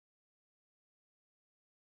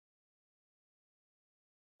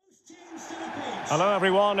Hello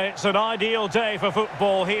everyone, it's an ideal day for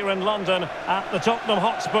football here in London at the Tottenham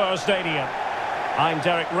Hotspur Stadium. I'm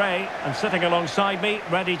Derek Ray, and sitting alongside me,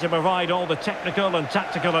 ready to provide all the technical and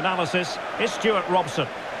tactical analysis, is Stuart Robson.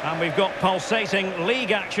 And we've got pulsating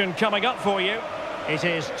league action coming up for you. It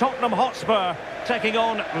is Tottenham Hotspur taking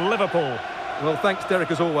on Liverpool. Well, thanks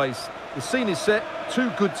Derek, as always. The scene is set, two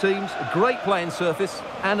good teams, a great playing surface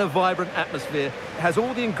and a vibrant atmosphere. It has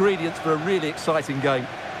all the ingredients for a really exciting game.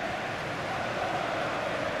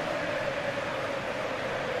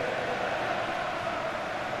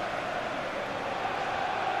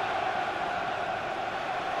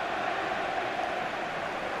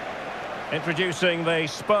 Introducing the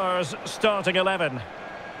Spurs starting 11.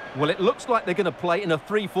 Well, it looks like they're going to play in a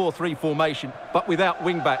 3-4-3 formation, but without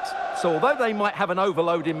wing-backs. So although they might have an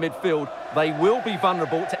overload in midfield, they will be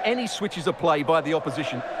vulnerable to any switches of play by the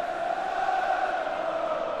opposition.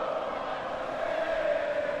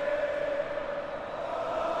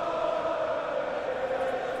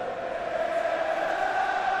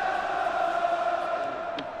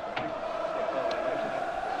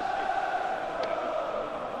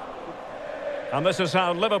 And this is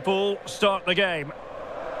how Liverpool start the game.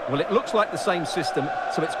 Well, it looks like the same system,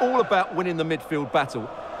 so it's all about winning the midfield battle.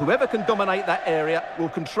 Whoever can dominate that area will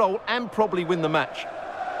control and probably win the match.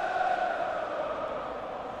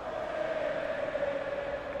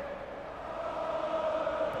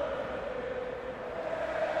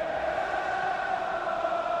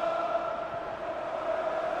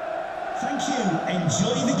 Thank you.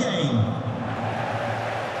 Enjoy the game.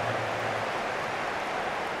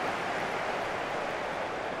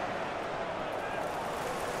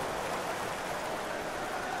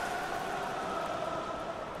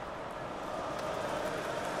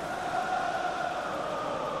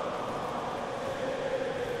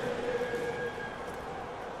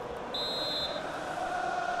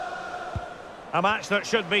 A match that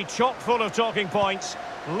should be chock full of talking points.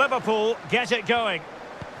 Liverpool get it going.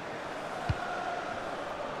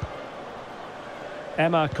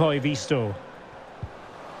 Emma Koivisto.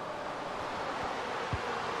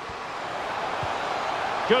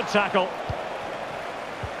 Good tackle.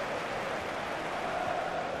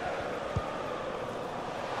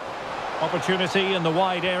 Opportunity in the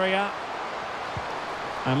wide area.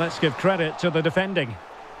 And let's give credit to the defending.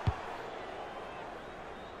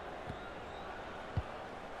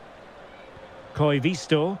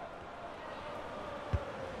 Koivisto.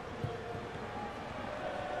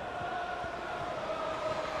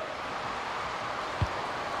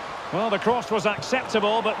 Well, the cross was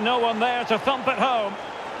acceptable, but no one there to thump it home.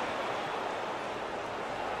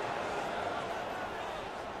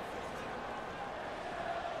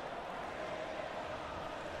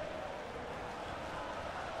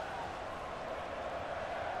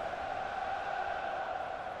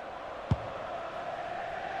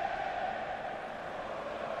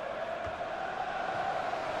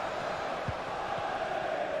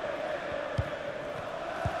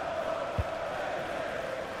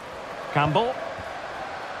 Campbell.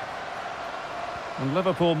 And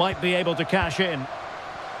Liverpool might be able to cash in.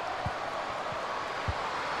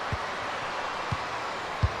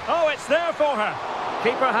 Oh, it's there for her.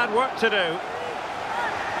 Keeper had work to do.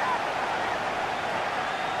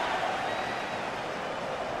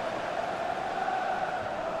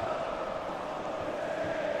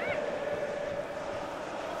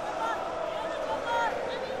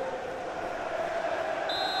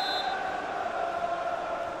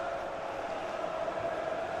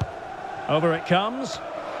 Over it comes.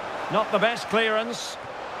 Not the best clearance.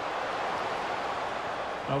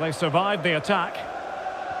 Well, they survived the attack.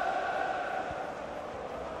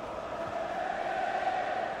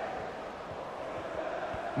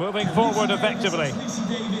 Moving forward effectively.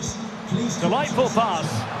 Delightful pass.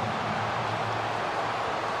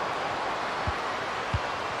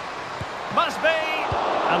 Must be!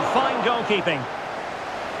 And fine goalkeeping.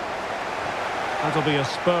 That'll be a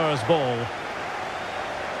Spurs ball.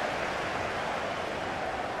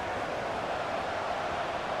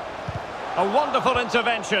 A wonderful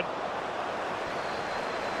intervention.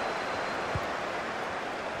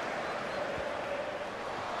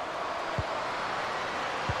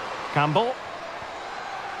 Campbell.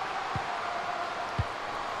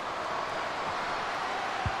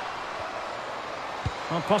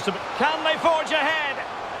 Well, possibly. Can they forge ahead?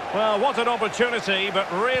 Well, what an opportunity, but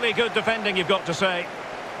really good defending, you've got to say.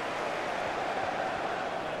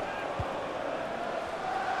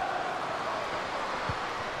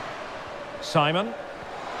 Simon.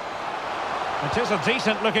 It is a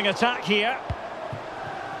decent-looking attack here.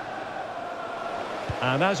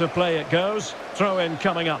 And as a play it goes, throw-in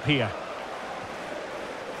coming up here.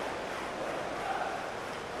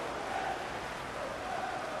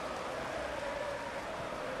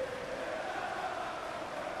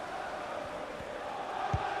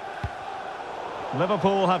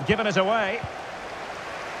 Liverpool have given it away.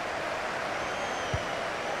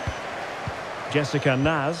 Jessica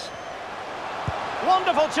Naz.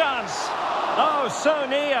 Wonderful chance. Oh, so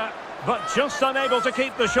near, but just unable to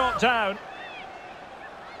keep the shot down.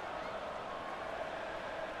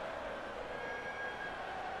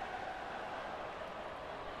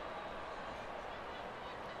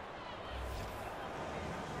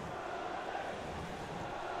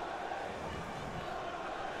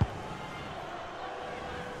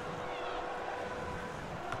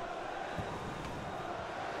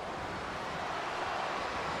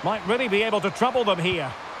 Might really be able to trouble them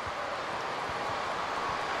here.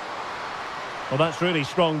 Well, that's really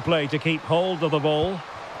strong play to keep hold of the ball.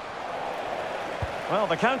 Well,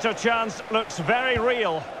 the counter chance looks very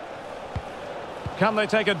real. Can they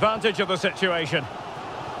take advantage of the situation?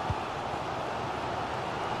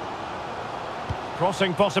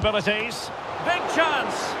 Crossing possibilities. Big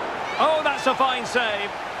chance. Oh, that's a fine save.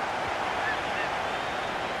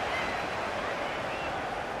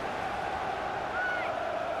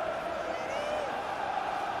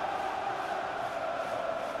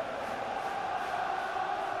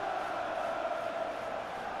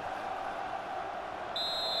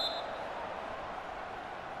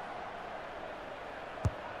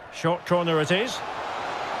 Short corner it is.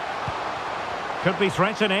 Could be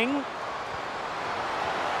threatening.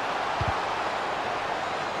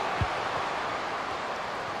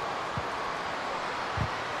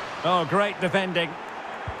 Oh, great defending.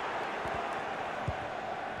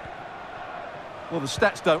 Well, the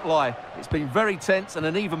stats don't lie. It's been very tense and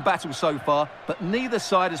an even battle so far, but neither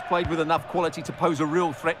side has played with enough quality to pose a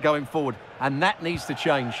real threat going forward, and that needs to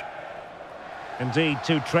change. Indeed,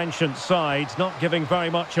 two trenchant sides, not giving very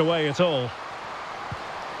much away at all.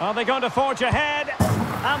 Are they going to forge ahead?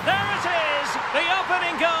 And there it is! The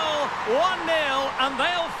opening goal, 1-0, and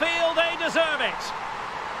they'll feel they deserve it.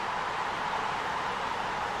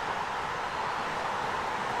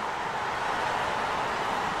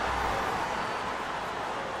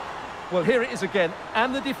 Well, here it is again,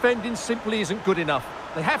 and the defending simply isn't good enough.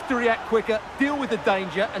 They have to react quicker, deal with the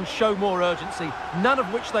danger and show more urgency, none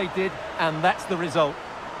of which they did, and that's the result.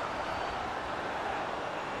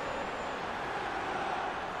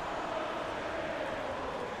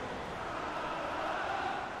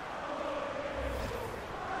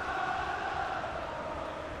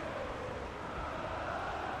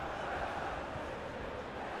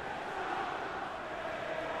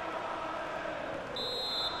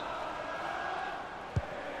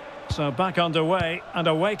 So back underway, and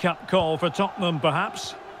a wake-up call for Tottenham,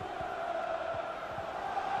 perhaps.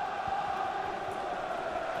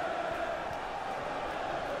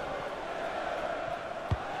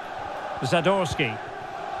 Zadorsky.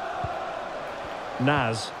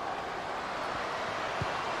 Naz.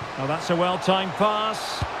 Oh, that's a well-timed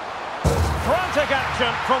pass. Frantic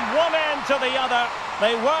action from one end to the other.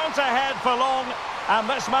 They weren't ahead for long, and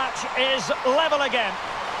this match is level again.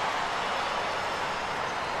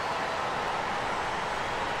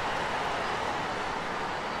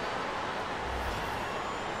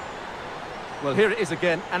 Well, here it is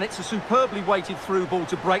again, and it's a superbly weighted through ball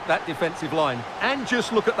to break that defensive line. And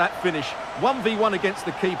just look at that finish. 1v1 against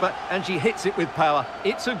the keeper, and she hits it with power.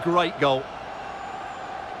 It's a great goal.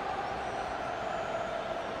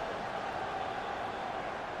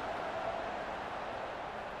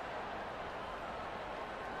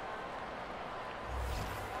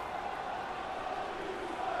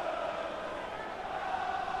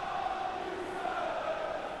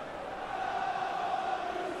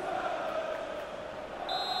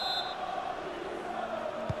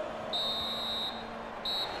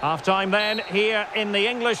 Half-time then, here in the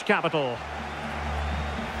English capital.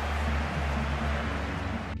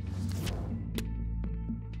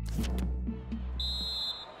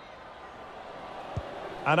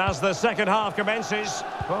 And as the second half commences,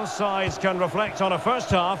 both sides can reflect on a first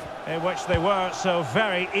half in which they were so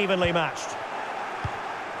very evenly matched.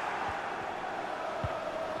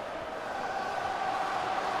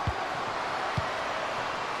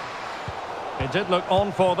 It did look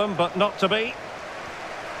on for them, but not to be.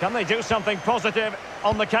 Can they do something positive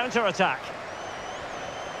on the counter-attack?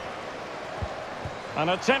 And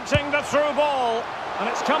attempting the through ball, and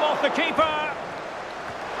it's come off the keeper.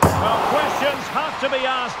 Well, questions have to be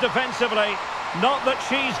asked defensively. Not that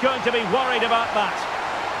she's going to be worried about that.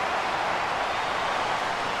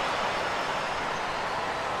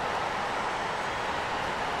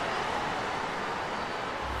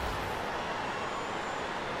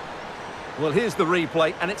 Well, here's the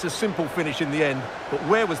replay, and it's a simple finish in the end. But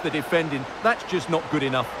where was the defending? That's just not good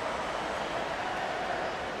enough.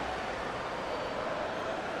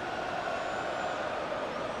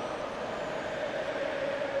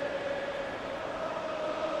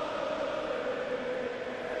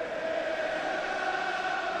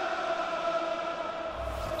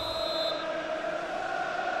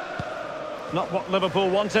 Not what Liverpool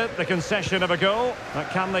wanted, the concession of a goal. But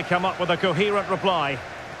can they come up with a coherent reply?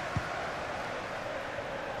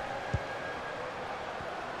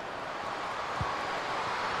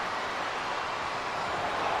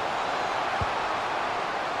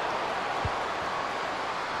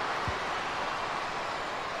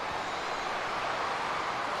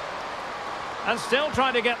 And still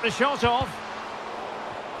trying to get the shot off.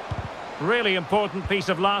 Really important piece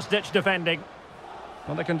of last-ditch defending.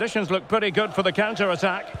 Well, the conditions look pretty good for the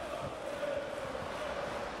counter-attack.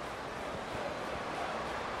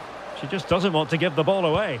 She just doesn't want to give the ball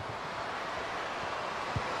away.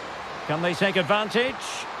 Can they take advantage?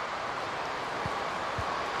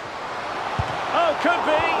 Oh, could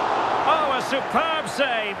be! Oh, a superb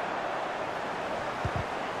save!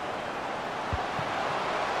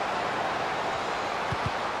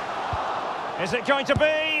 Is it going to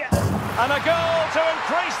be? And a goal to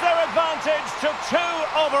increase their advantage to 2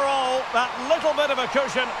 overall. That little bit of a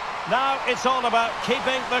cushion. Now it's all about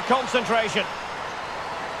keeping the concentration.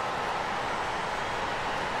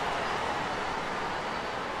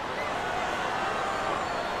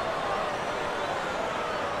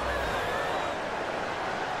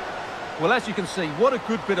 Well, as you can see, what a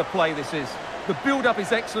good bit of play this is. The build-up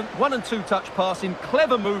is excellent, 1- and 2-touch passing,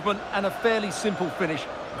 clever movement and a fairly simple finish.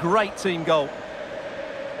 Great team goal.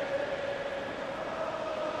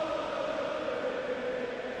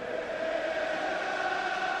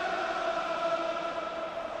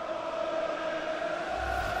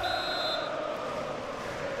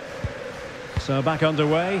 So back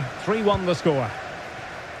underway, 3-1 the score.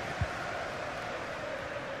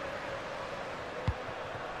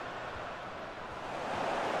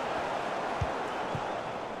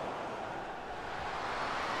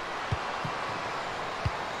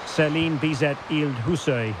 Céline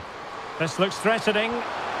Bizet-Ilde-Hussoy. This looks threatening. In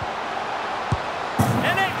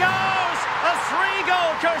it goes! A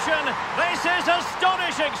 3-goal cushion! This is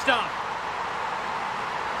astonishing stuff!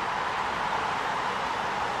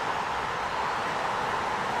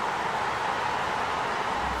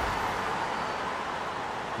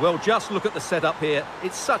 Well, just look at the setup here.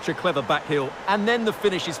 It's such a clever back heel. And then the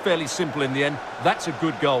finish is fairly simple in the end. That's a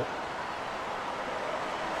good goal.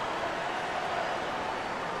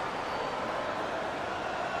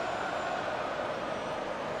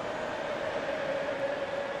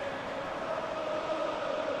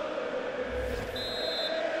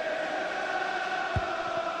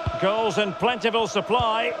 Goals in plentiful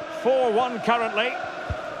supply. 4-1 currently.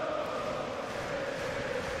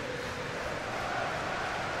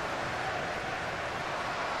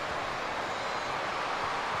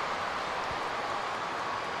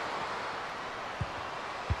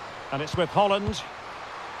 And it's with Holland.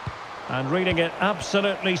 And reading it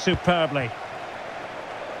absolutely superbly.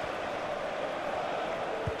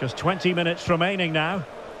 Just 20 minutes remaining now.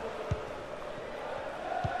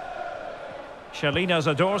 Shalina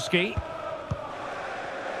Zadorsky.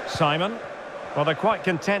 Simon. Well, they're quite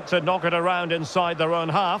content to knock it around inside their own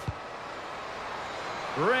half.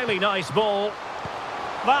 Really nice ball.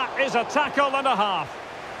 That is a tackle and a half.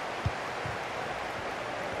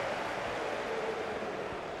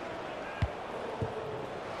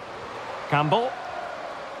 Campbell.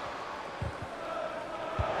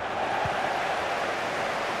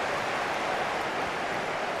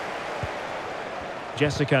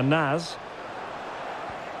 Jessica Naz.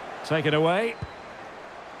 Take it away.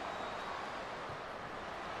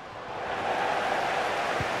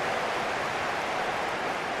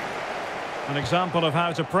 An example of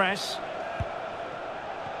how to press.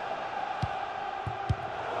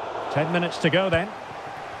 10 minutes to go then.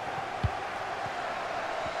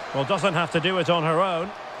 Well, doesn't have to do it on her own.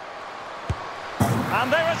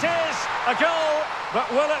 And there it is, a goal. But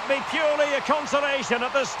will it be purely a consolation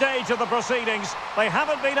at this stage of the proceedings? They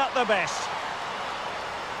haven't been at their best.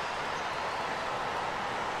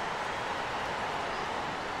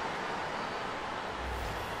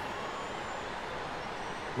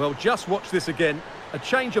 Well, just watch this again. A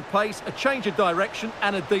change of pace, a change of direction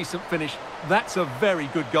and a decent finish. That's a very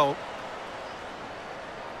good goal.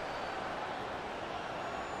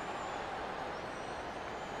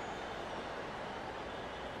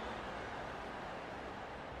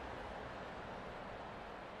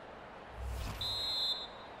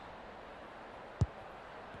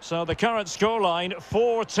 So the current scoreline,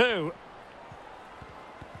 4-2.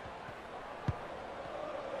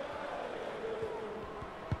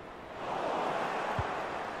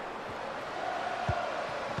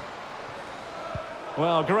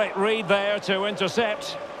 Well, great read there to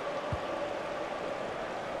intercept.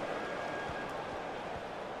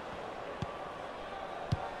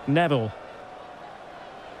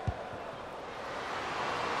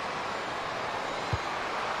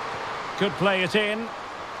 could play it in.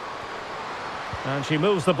 And she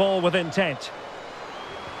moves the ball with intent.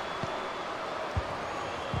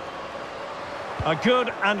 A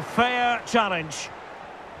good and fair challenge.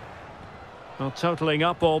 Well, totalling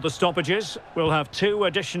up all the stoppages, we'll have 2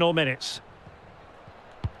 additional minutes.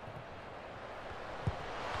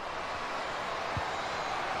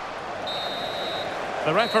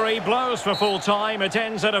 The referee blows for full time. It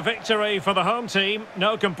ends at a victory for the home team.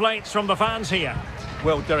 No complaints from the fans here.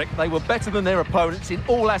 Well, Derek, they were better than their opponents in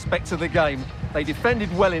all aspects of the game. They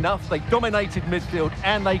defended well enough, they dominated midfield,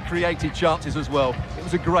 and they created chances as well. It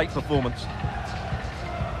was a great performance.